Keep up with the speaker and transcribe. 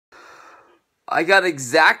I got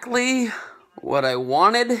exactly what I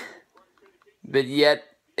wanted, but yet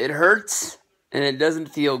it hurts and it doesn't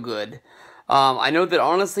feel good. I know that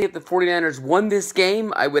honestly, if the 49ers won this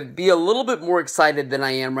game, I would be a little bit more excited than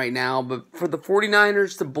I am right now. But for the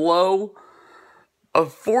 49ers to blow a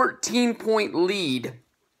 14-point lead,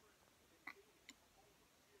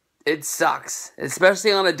 it sucks.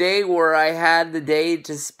 Especially on a day where I had the day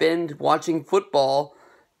to spend watching football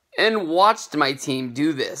and watched my team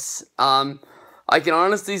do this. I can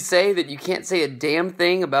honestly say that you can't say a damn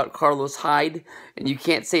thing about Carlos Hyde, and you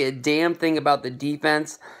can't say a damn thing about the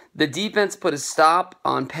defense. The defense put a stop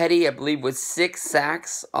on Petty, I believe, with 6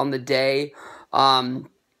 sacks on the day,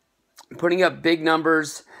 putting up big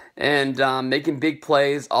numbers and making big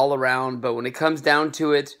plays all around. But when it comes down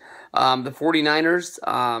to it, the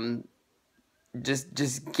 49ers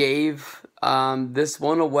just gave this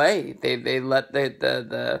one away. They let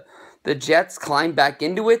the Jets climb back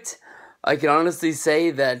into it. I can honestly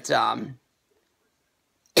say that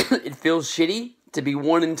it feels shitty to be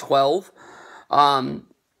 1-12.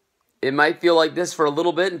 It might feel like this for a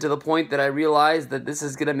little bit, and to the point that I realize that this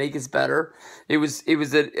is going to make us better. It was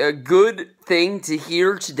a good thing to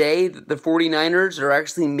hear today that the 49ers are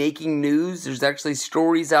actually making news. There's actually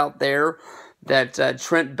stories out there that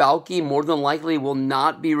Trent Baalke more than likely will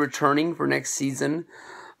not be returning for next season.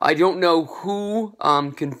 I don't know who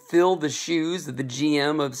can fill the shoes of the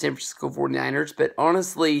GM of San Francisco 49ers, but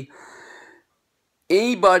honestly,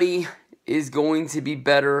 anybody is going to be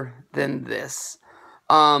better than this.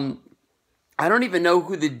 I don't even know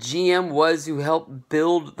who the GM was who helped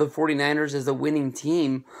build the 49ers as a winning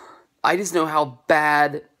team. I just know how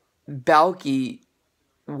bad Baalke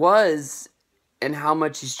was and how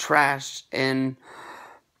much he's trashed, and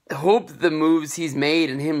hope the moves he's made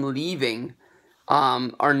and him leaving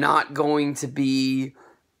are not going to be,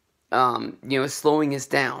 slowing us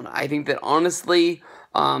down. I think that honestly,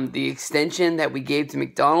 the extension that we gave to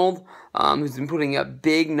McDonald, who's been putting up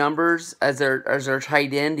big numbers as our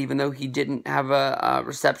tight end, even though he didn't have a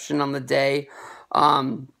reception on the day.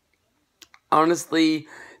 Honestly,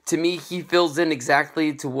 to me, he fills in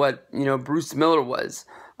exactly to what Bruce Miller was.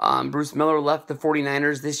 Bruce Miller left the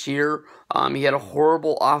 49ers this year. He had a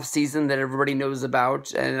horrible offseason that everybody knows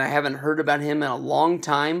about, and I haven't heard about him in a long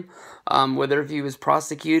time, whether if he was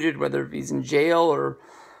prosecuted, whether if he's in jail, or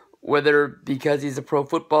whether because he's a pro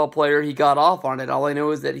football player he got off on it. All I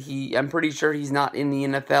know is that I'm pretty sure he's not in the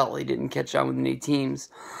NFL. He didn't catch on with any teams.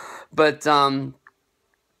 But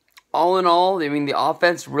all in all, I mean, the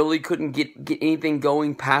offense really couldn't get anything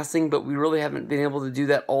going passing, but we really haven't been able to do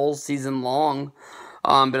that all season long.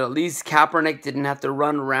 But at least Kaepernick didn't have to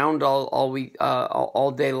run around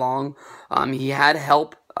all day long. He had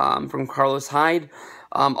help from Carlos Hyde.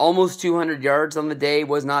 Almost 200 yards on the day,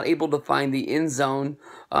 was not able to find the end zone.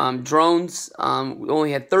 Drones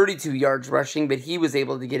only had 32 yards rushing, but he was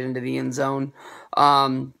able to get into the end zone.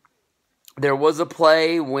 There was a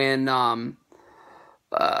play when, damn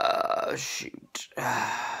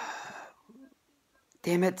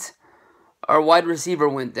it, our wide receiver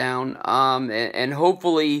went down, and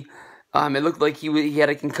hopefully, it looked like he had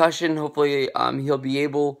a concussion. Hopefully, he'll be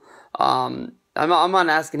able. I'm not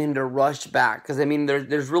asking him to rush back, because I mean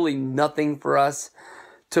there's really nothing for us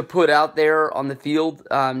to put out there on the field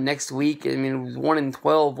next week. I mean, it was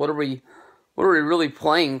 1-12. What are we really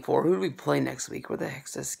playing for? Who do we play next week? Where the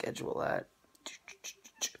heck's the schedule at?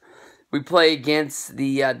 We play against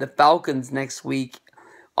the Falcons next week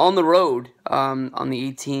on the road on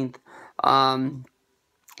the 18th. What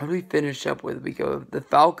do we finish up with? We go the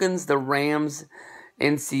Falcons, the Rams,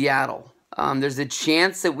 and Seattle. There's a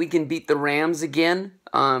chance that we can beat the Rams again,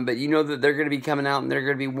 but you know that they're going to be coming out and they're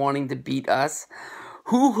going to be wanting to beat us.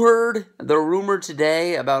 Who heard the rumor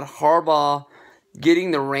today about Harbaugh getting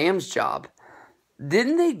the Rams job?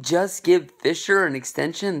 Didn't they just give Fisher an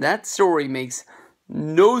extension? That story makes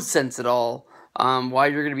no sense at all. Why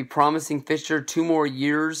you're going to be promising Fisher 2 more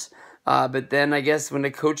years, but then I guess when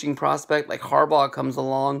a coaching prospect like Harbaugh comes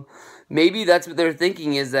along, maybe that's what they're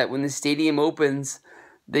thinking, is that when the stadium opens,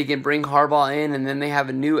 they can bring Harbaugh in, and then they have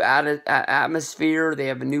a new atmosphere. They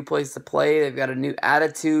have a new place to play. They've got a new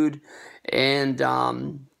attitude, and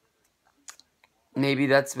maybe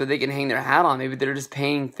that's what they can hang their hat on. Maybe they're just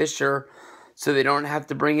paying Fisher so they don't have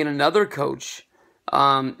to bring in another coach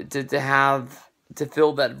to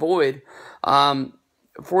fill that void.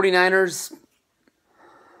 49ers,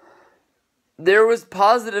 there was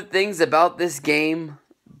positive things about this game,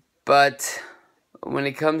 but when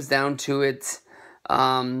it comes down to it, I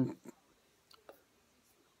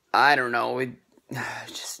don't know.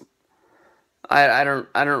 I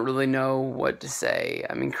don't really know what to say.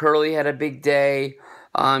 I mean, Curly had a big day.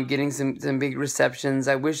 getting some big receptions.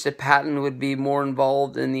 I wish that Patton would be more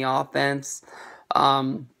involved in the offense.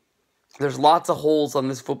 There's lots of holes on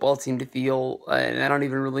this football team to fill, and I don't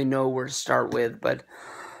even really know where to start with. But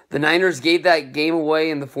the Niners gave that game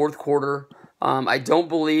away in the fourth quarter. I don't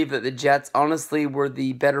believe that the Jets, honestly, were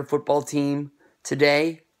the better football team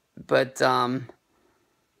today. But, man,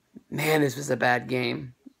 this was a bad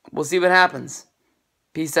game. We'll see what happens.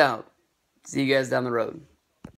 Peace out. See you guys down the road.